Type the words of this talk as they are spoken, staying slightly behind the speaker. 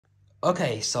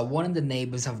Okay, so one of the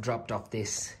neighbours have dropped off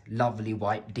this lovely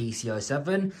white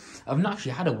DC07. I've not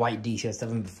actually had a white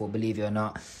DC07 before, believe it or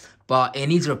not. But it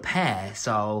needs repair,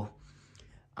 so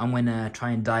I'm going to try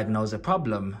and diagnose the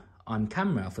problem on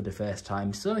camera for the first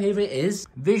time. So here it is.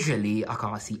 Visually, I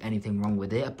can't see anything wrong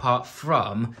with it, apart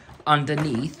from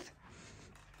underneath.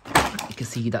 You can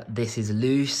see that this is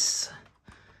loose.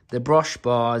 The brush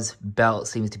bar's belt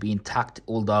seems to be intact,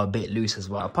 although a bit loose as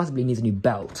well. Possibly needs a new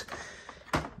belt.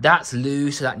 That's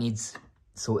loose, so that needs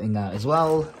sorting out as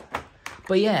well.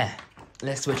 But yeah,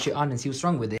 let's switch it on and see what's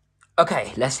wrong with it.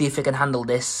 Okay, let's see if we can handle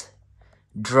this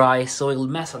dry, soiled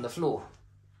mess on the floor.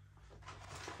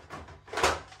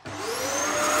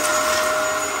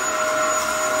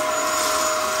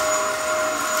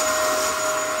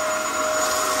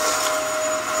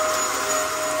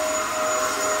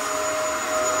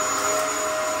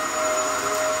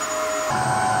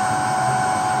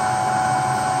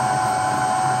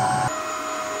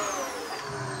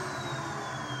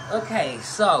 Okay,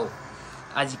 so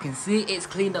as you can see, it's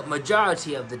cleaned up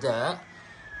majority of the dirt,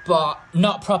 but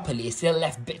not properly. It still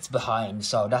left bits behind,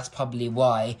 so that's probably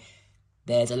why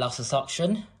there's a loss of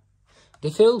suction. The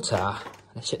filter,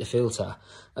 let's check the filter.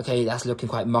 Okay, that's looking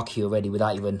quite mucky already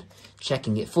without even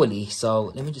checking it fully.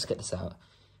 So let me just get this out.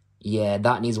 Yeah,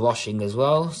 that needs washing as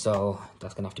well, so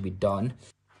that's gonna have to be done.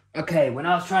 Okay, when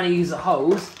I was trying to use the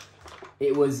hose,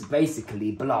 it was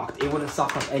basically blocked. It wouldn't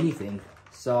suck up anything.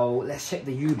 So let's check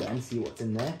the U-bend, see what's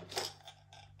in there.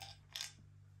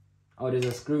 Oh, there's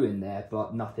a screw in there,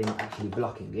 but nothing actually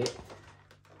blocking it.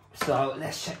 So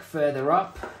let's check further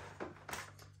up.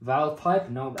 Valve pipe,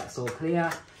 no, that's all clear.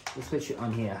 Let's switch it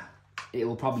on here. It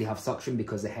will probably have suction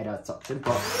because the head has suction,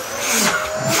 but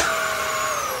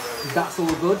that's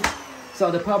all good. So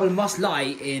the problem must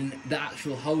lie in the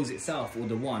actual hose itself, or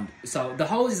the wand. So the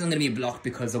hose isn't going to be blocked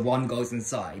because the wand goes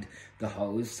inside the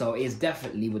hose. So it's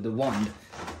definitely with the wand.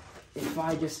 If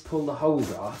I just pull the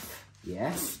hose off,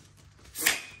 yeah,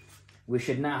 we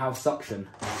should now have suction.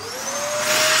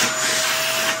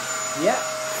 Yep.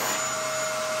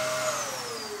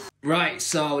 Right,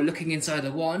 so looking inside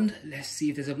the wand, let's see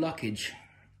if there's a blockage.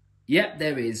 Yep,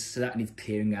 there is, so that needs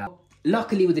clearing out.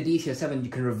 Luckily with the DC07, you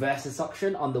can reverse the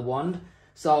suction on the wand,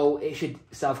 so it should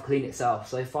self-clean itself.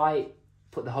 So if I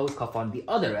put the hose cuff on the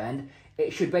other end,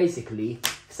 it should basically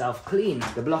self-clean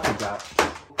the blockage out.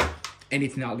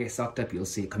 Anything that'll get sucked up, you'll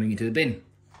see it coming into the bin.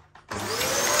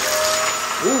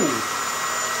 Ooh.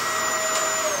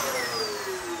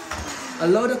 A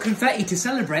load of confetti to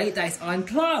celebrate that it's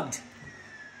unclogged.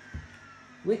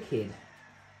 Wicked.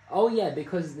 Oh yeah,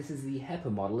 because this is the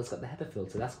HEPA model, it's got the HEPA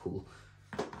filter, that's cool.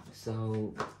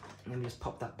 So, let me just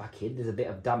pop that back in. There's a bit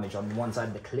of damage on one side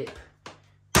of the clip.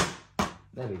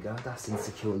 There we go, that's in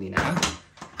securely now.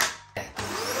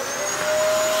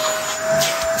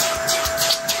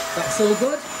 That's all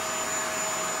good.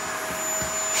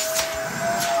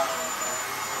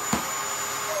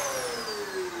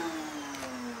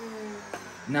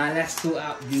 Now let's sort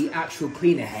out the actual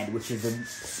cleaner head, which is the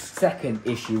second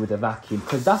issue with the vacuum,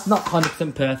 because that's not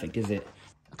 100% perfect, is it?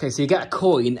 Okay, so you get a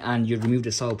coin and you remove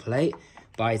the sole plate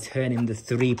by turning the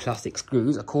 3 plastic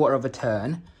screws, a quarter of a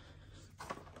turn.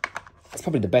 That's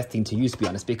probably the best thing to use, to be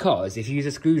honest, because if you use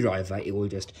a screwdriver, it will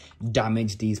just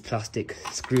damage these plastic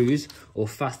screws, or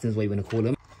fasteners, what you want to call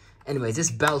them. Anyways, this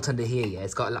belt under here, yeah,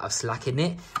 it's got a lot of slack in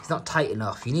it. It's not tight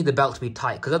enough. You need the belt to be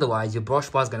tight, because otherwise your brush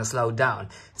bar is going to slow down,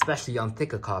 especially on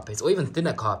thicker carpets, or even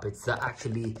thinner carpets that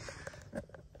actually...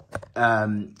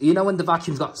 you know when the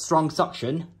vacuum's got strong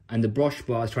suction and the brush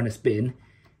bar is trying to spin,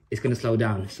 it's going to slow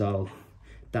down, so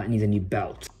that needs a new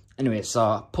belt. Anyway,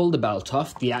 so pull the belt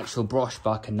off, the actual brush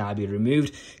bar can now be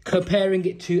removed. Comparing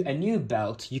it to a new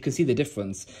belt, you can see the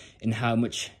difference in how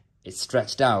much it's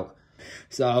stretched out.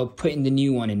 So I'll put in the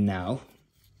new one in now,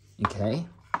 okay,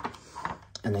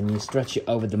 and then you stretch it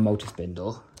over the motor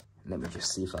spindle. Let me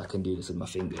just see if I can do this with my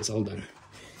fingers, hold on.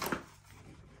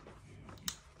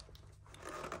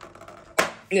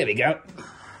 There we go.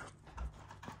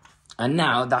 And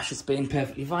now that should spin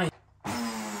perfectly fine.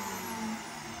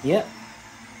 Yep.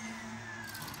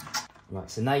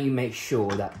 Right, so now you make sure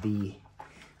that the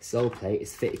sole plate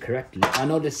is fitted correctly. I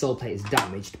know the sole plate is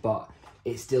damaged, but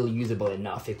it's still usable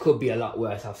enough. It could be a lot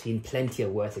worse. I've seen plenty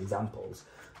of worse examples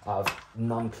of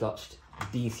non-clutched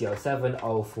DC07,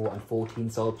 04 and 14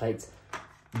 sole plates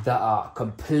that are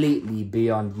completely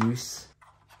beyond use.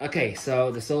 Okay,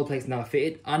 so the sole plate's now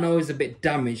fitted. I know it's a bit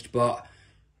damaged, but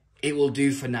it will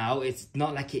do for now. It's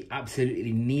not like it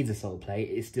absolutely needs a sole plate.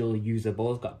 It's still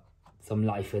usable. It's got some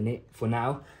life in it for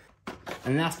now.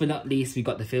 And last but not least, we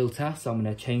got the filter. So I'm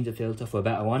going to change the filter for a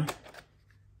better one,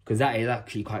 because that is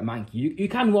actually quite manky. You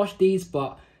can wash these,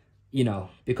 but you know,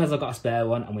 because I've got a spare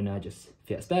one, I'm gonna just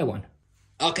fit a spare one.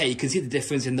 Okay, you can see the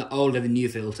difference in the old and the new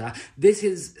filter. This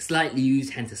is slightly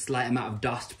used, hence a slight amount of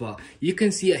dust, but you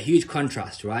can see a huge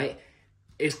contrast, right?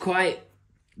 It's quite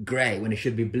grey when it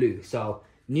should be blue. So,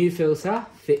 new filter,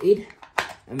 fitted,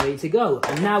 and ready to go.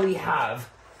 And now we have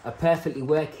a perfectly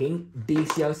working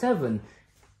DC07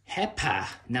 HEPA.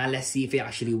 Now let's see if it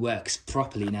actually works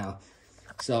properly now.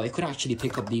 So it could actually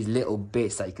pick up these little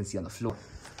bits that you can see on the floor.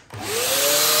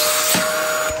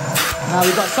 Now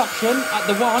we've got suction at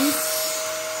the one.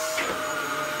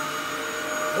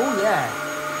 Oh yeah.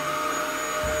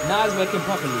 Now it's working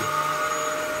properly.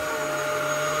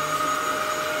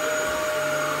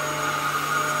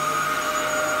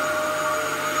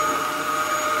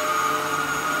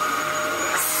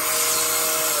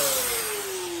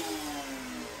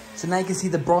 So now you can see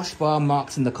the brush bar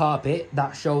marks in the carpet.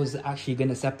 That shows actually going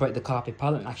to separate the carpet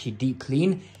palette and actually deep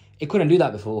clean. It couldn't do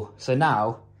that before. So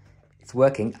now it's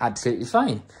working absolutely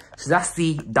fine. So that's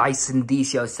the Dyson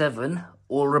DC07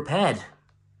 all repaired.